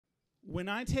When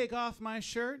I take off my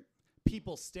shirt,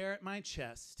 people stare at my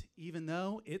chest, even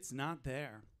though it's not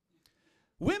there.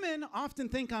 Women often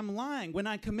think I'm lying when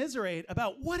I commiserate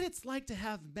about what it's like to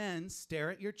have men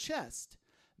stare at your chest.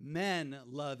 Men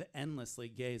love endlessly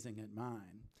gazing at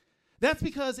mine. That's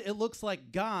because it looks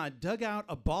like God dug out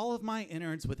a ball of my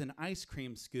innards with an ice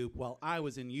cream scoop while I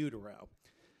was in utero.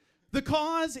 The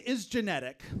cause is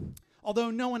genetic,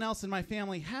 although no one else in my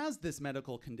family has this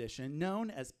medical condition known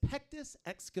as pectus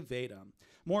excavatum,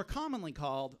 more commonly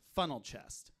called funnel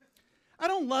chest. I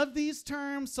don't love these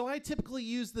terms, so I typically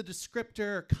use the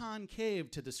descriptor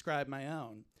concave to describe my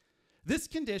own. This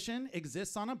condition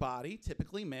exists on a body,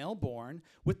 typically male-born,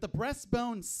 with the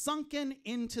breastbone sunken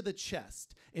into the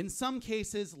chest, in some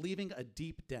cases leaving a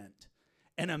deep dent.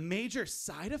 And a major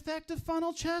side effect of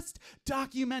funnel chest,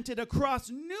 documented across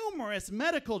numerous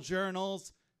medical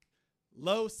journals,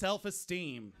 low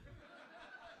self-esteem.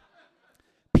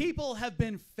 People have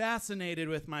been fascinated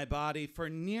with my body for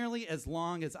nearly as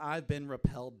long as I've been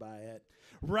repelled by it.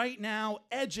 Right now,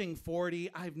 edging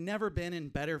 40, I've never been in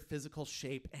better physical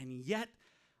shape, and yet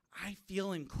I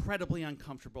feel incredibly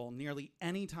uncomfortable nearly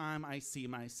any time I see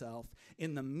myself,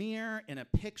 in the mirror, in a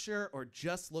picture, or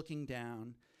just looking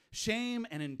down. Shame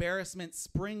and embarrassment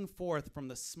spring forth from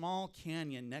the small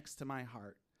canyon next to my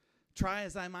heart. Try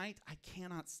as I might, I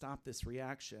cannot stop this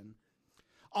reaction.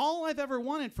 All I've ever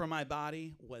wanted from my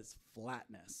body was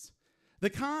flatness. The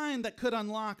kind that could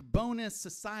unlock bonus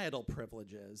societal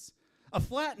privileges. A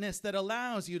flatness that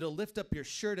allows you to lift up your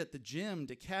shirt at the gym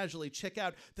to casually check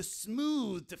out the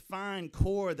smooth, defined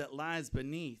core that lies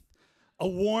beneath. A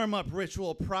warm-up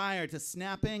ritual prior to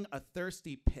snapping a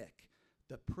thirsty pic.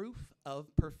 The proof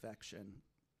of perfection.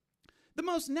 The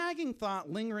most nagging thought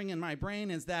lingering in my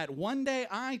brain is that one day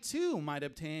I too might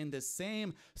obtain this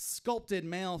same sculpted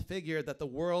male figure that the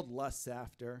world lusts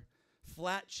after.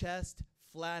 Flat chest,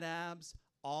 flat abs,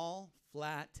 all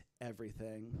flat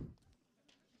everything.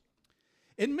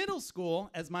 In middle school,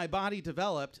 as my body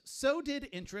developed, so did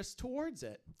interest towards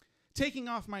it. Taking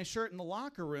off my shirt in the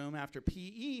locker room after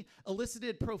PE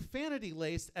elicited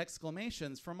profanity-laced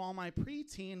exclamations from all my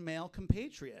preteen male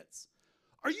compatriots.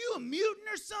 "Are you a mutant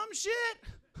or some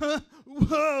shit?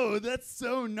 Whoa, that's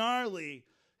so gnarly.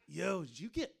 Yo, did you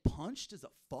get punched as a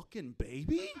fucking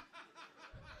baby?"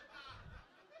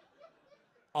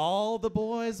 All the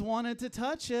boys wanted to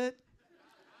touch it,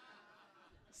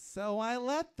 so I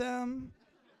let them.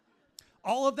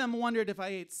 All of them wondered if I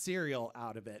ate cereal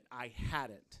out of it. I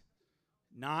hadn't.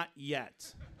 Not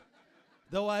yet.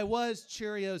 Though I was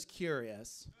Cheerios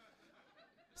curious.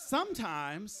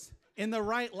 Sometimes, in the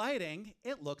right lighting,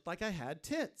 it looked like I had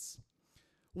tits.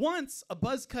 Once, a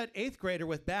buzz-cut 8th grader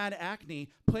with bad acne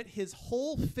put his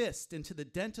whole fist into the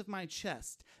dent of my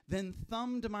chest, then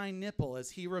thumbed my nipple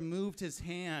as he removed his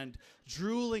hand,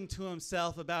 drooling to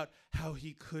himself about how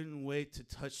he couldn't wait to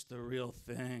touch the real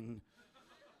thing.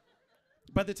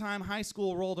 By the time high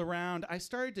school rolled around, I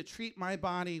started to treat my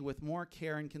body with more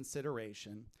care and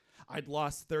consideration. I'd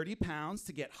lost 30 pounds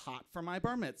to get hot for my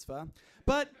bar mitzvah,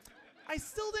 but I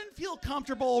still didn't feel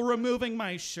comfortable removing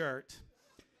my shirt.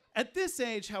 At this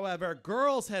age, however,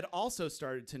 girls had also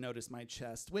started to notice my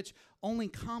chest, which only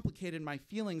complicated my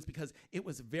feelings because it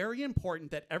was very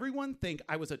important that everyone think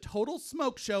I was a total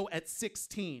smoke show at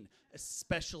 16,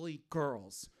 especially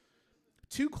girls.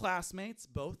 2 classmates,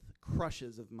 both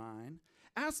crushes of mine,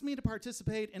 asked me to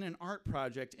participate in an art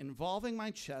project involving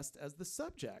my chest as the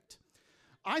subject.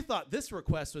 I thought this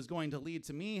request was going to lead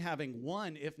to me having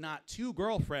 1, if not 2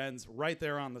 girlfriends right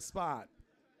there on the spot.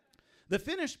 The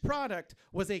finished product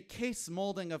was a case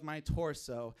molding of my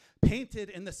torso, painted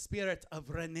in the spirit of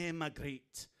René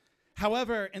Magritte.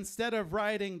 However, instead of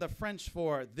writing the French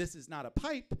for "this is not a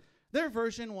pipe," their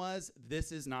version was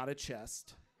 "this is not a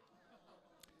chest."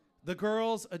 The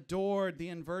girls adored the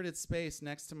inverted space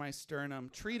next to my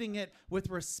sternum, treating it with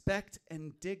respect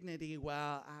and dignity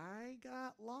while I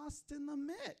got lost in the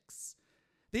mix.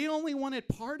 They only wanted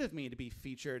part of me to be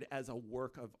featured as a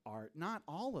work of art, not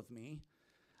all of me.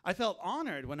 I felt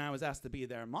honored when I was asked to be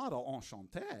their model,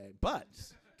 enchanté,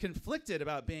 but conflicted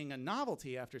about being a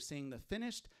novelty after seeing the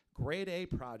finished grade A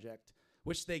project,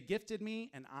 which they gifted me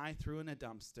and I threw in a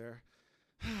dumpster.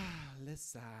 Let's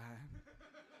sigh.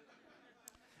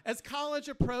 As college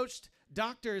approached,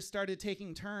 doctors started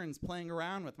taking turns playing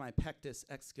around with my pectus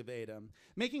excavatum,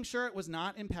 making sure it was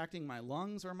not impacting my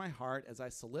lungs or my heart as I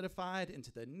solidified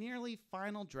into the nearly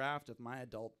final draft of my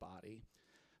adult body.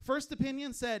 First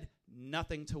opinion said,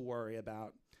 nothing to worry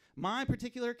about. My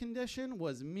particular condition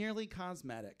was merely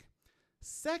cosmetic.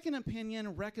 Second opinion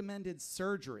recommended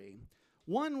surgery.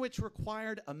 one which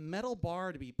required a metal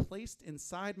bar to be placed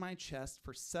inside my chest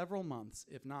for several months,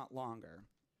 if not longer.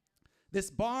 This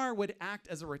bar would act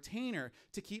as a retainer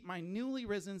to keep my newly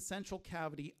risen central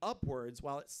cavity upwards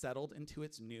while it settled into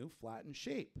its new flattened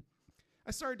shape.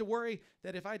 I started to worry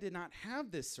that if I did not have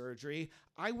this surgery,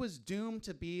 I was doomed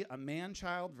to be a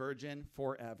man-child virgin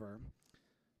forever.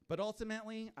 But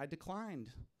ultimately, I declined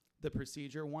the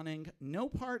procedure, wanting no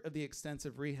part of the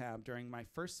extensive rehab during my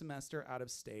first semester out of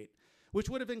state, which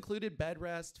would have included bed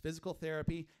rest, physical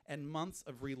therapy, and months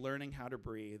of relearning how to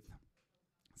breathe.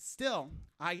 Still,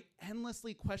 I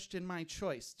endlessly questioned my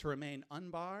choice to remain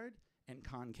unbarred and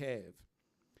concave.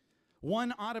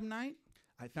 One autumn night,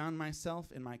 I found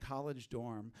myself in my college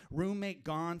dorm, roommate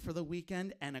gone for the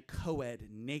weekend, and a co-ed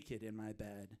naked in my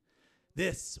bed.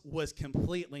 This was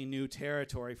completely new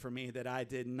territory for me that I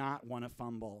did not want to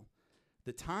fumble.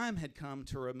 The time had come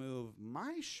to remove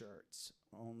my shirts,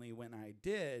 only when I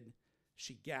did,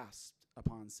 she gasped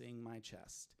upon seeing my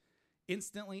chest,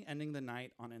 instantly ending the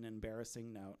night on an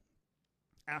embarrassing note.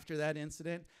 After that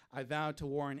incident, I vowed to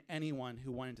warn anyone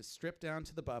who wanted to strip down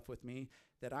to the buff with me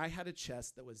that I had a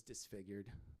chest that was disfigured,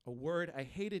 a word I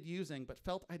hated using but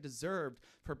felt I deserved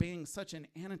for being such an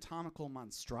anatomical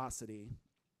monstrosity.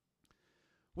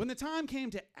 When the time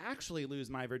came to actually lose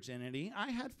my virginity,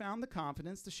 I had found the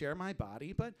confidence to share my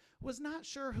body, but was not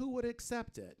sure who would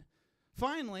accept it.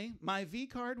 Finally, my V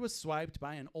card was swiped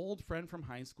by an old friend from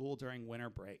high school during winter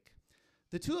break.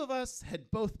 The two of us had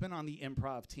both been on the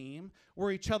improv team,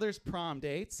 were each other's prom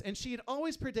dates, and she had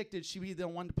always predicted she'd be the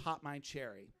one to pop my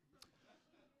cherry.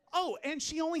 Oh, and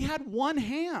she only had one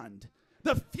hand,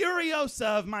 the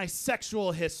Furiosa of my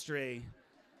sexual history.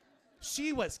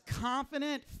 She was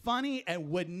confident, funny,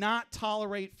 and would not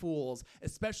tolerate fools,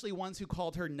 especially ones who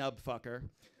called her nub fucker.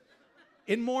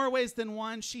 In more ways than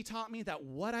one, she taught me that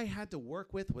what I had to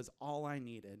work with was all I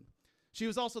needed. She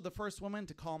was also the first woman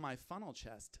to call my funnel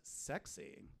chest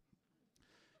sexy.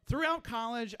 Throughout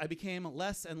college, I became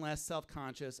less and less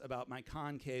self-conscious about my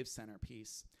concave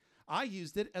centerpiece. I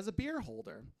used it as a beer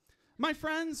holder. My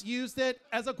friends used it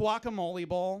as a guacamole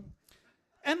bowl.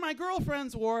 And my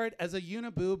girlfriends wore it as a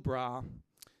uniboob bra.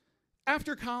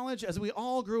 After college, as we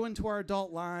all grew into our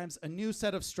adult lives, a new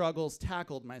set of struggles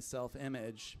tackled my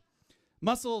self-image.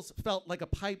 Muscles felt like a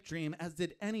pipe dream, as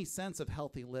did any sense of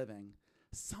healthy living.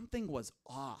 Something was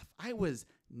off. I was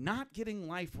not getting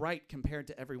life right compared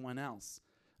to everyone else.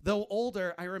 Though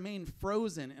older, I remained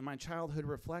frozen in my childhood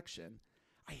reflection.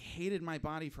 I hated my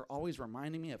body for always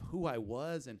reminding me of who I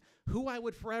was and who I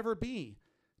would forever be.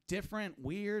 Different,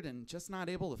 weird, and just not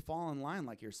able to fall in line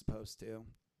like you're supposed to.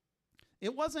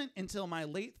 It wasn't until my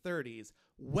late 30s,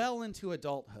 well into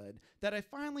adulthood, that I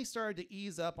finally started to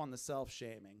ease up on the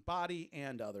self-shaming, body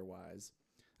and otherwise.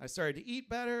 I started to eat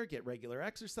better, get regular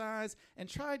exercise, and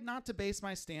tried not to base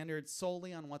my standards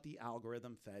solely on what the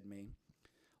algorithm fed me.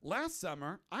 Last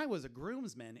summer, I was a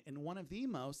groomsman in one of the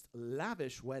most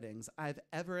lavish weddings I've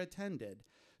ever attended.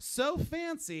 So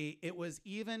fancy, it was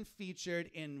even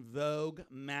featured in Vogue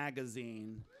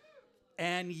magazine.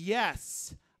 And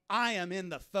yes, I am in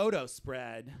the photo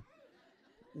spread,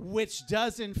 which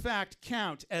does in fact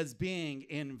count as being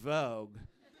in Vogue.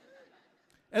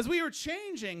 As we were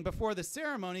changing before the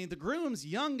ceremony, the groom's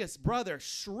youngest brother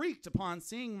shrieked upon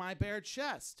seeing my bare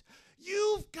chest.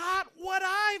 "You've got what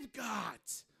I've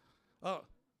got!" Oh,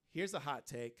 here's a hot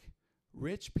take.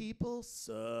 Rich people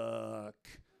suck.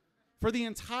 For the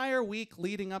entire week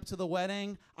leading up to the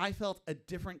wedding, I felt a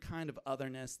different kind of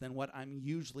otherness than what I'm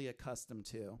usually accustomed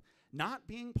to. Not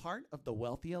being part of the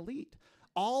wealthy elite,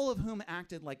 all of whom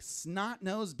acted like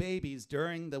snot-nosed babies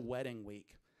during the wedding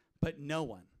week. But no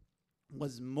one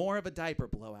was more of a diaper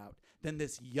blowout than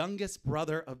this youngest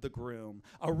brother of the groom,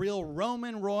 a real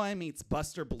Roman Roy meets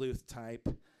Buster Bluth type.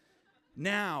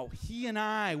 Now, he and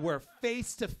I were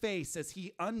face to face as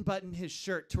he unbuttoned his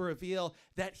shirt to reveal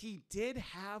that he did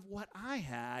have what I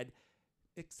had,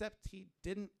 except he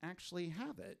didn't actually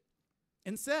have it.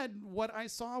 Instead, what I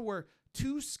saw were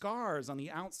 2 scars on the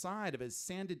outside of his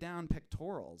sanded down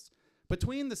pectorals.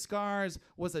 Between the scars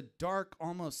was a dark,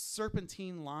 almost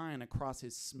serpentine line across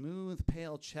his smooth,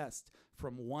 pale chest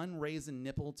from one raisin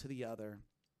nipple to the other.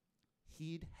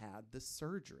 He'd had the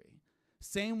surgery.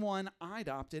 Same one I'd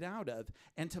opted out of,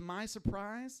 and to my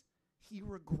surprise, he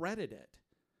regretted it.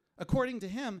 According to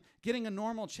him, getting a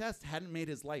normal chest hadn't made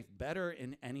his life better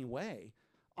in any way.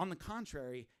 On the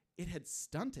contrary, it had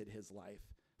stunted his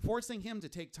life, forcing him to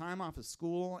take time off of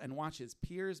school and watch his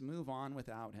peers move on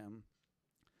without him.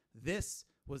 This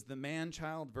was the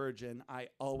man-child virgin I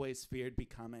always feared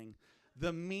becoming,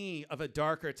 the me of a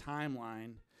darker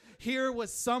timeline. Here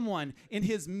was someone in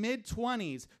his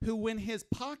mid-20s who, when his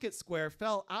pocket square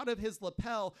fell out of his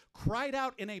lapel, cried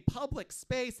out in a public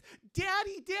space,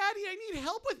 "Daddy, Daddy, I need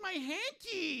help with my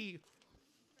hanky!"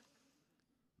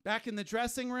 Back in the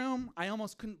dressing room, I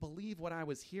almost couldn't believe what I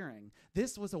was hearing.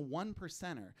 This was a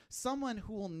 1%er, someone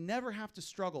who will never have to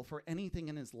struggle for anything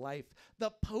in his life,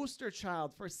 the poster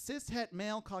child for cishet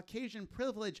male Caucasian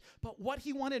privilege, but what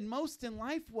he wanted most in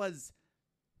life was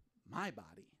my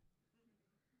body.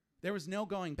 There was no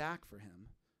going back for him,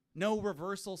 no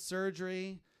reversal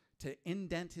surgery to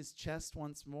indent his chest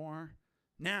once more.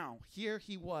 Now, here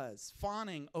he was,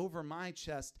 fawning over my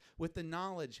chest with the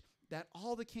knowledge that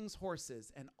all the king's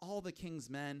horses and all the king's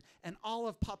men and all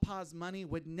of Papa's money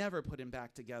would never put him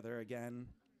back together again.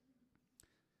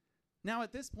 Now,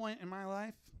 at this point in my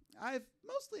life, I've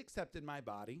mostly accepted my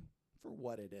body for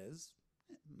what it is,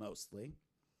 mostly.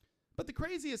 But the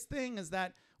craziest thing is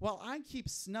that while I keep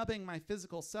snubbing my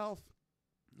physical self,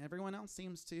 everyone else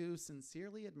seems to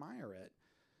sincerely admire it.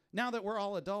 Now that we're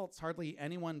all adults, hardly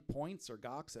anyone points or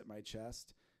gawks at my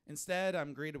chest. Instead,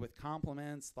 I'm greeted with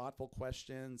compliments, thoughtful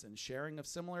questions, and sharing of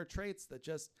similar traits that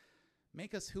just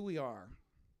make us who we are.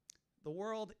 The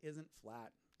world isn't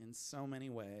flat in so many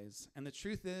ways, and the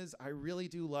truth is, I really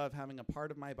do love having a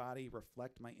part of my body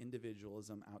reflect my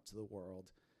individualism out to the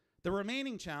world. The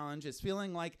remaining challenge is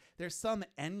feeling like there's some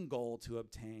end goal to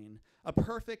obtain, a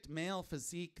perfect male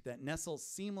physique that nestles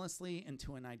seamlessly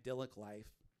into an idyllic life.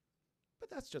 But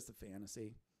that's just a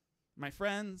fantasy. My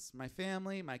friends, my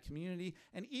family, my community,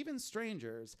 and even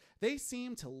strangers, they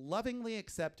seem to lovingly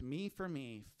accept me for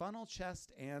me, funnel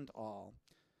chest and all.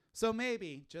 So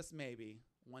maybe, just maybe,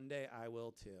 one day I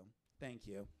will too. Thank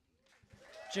you.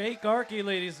 Jake Arky,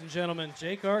 ladies and gentlemen.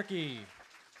 Jake Arky.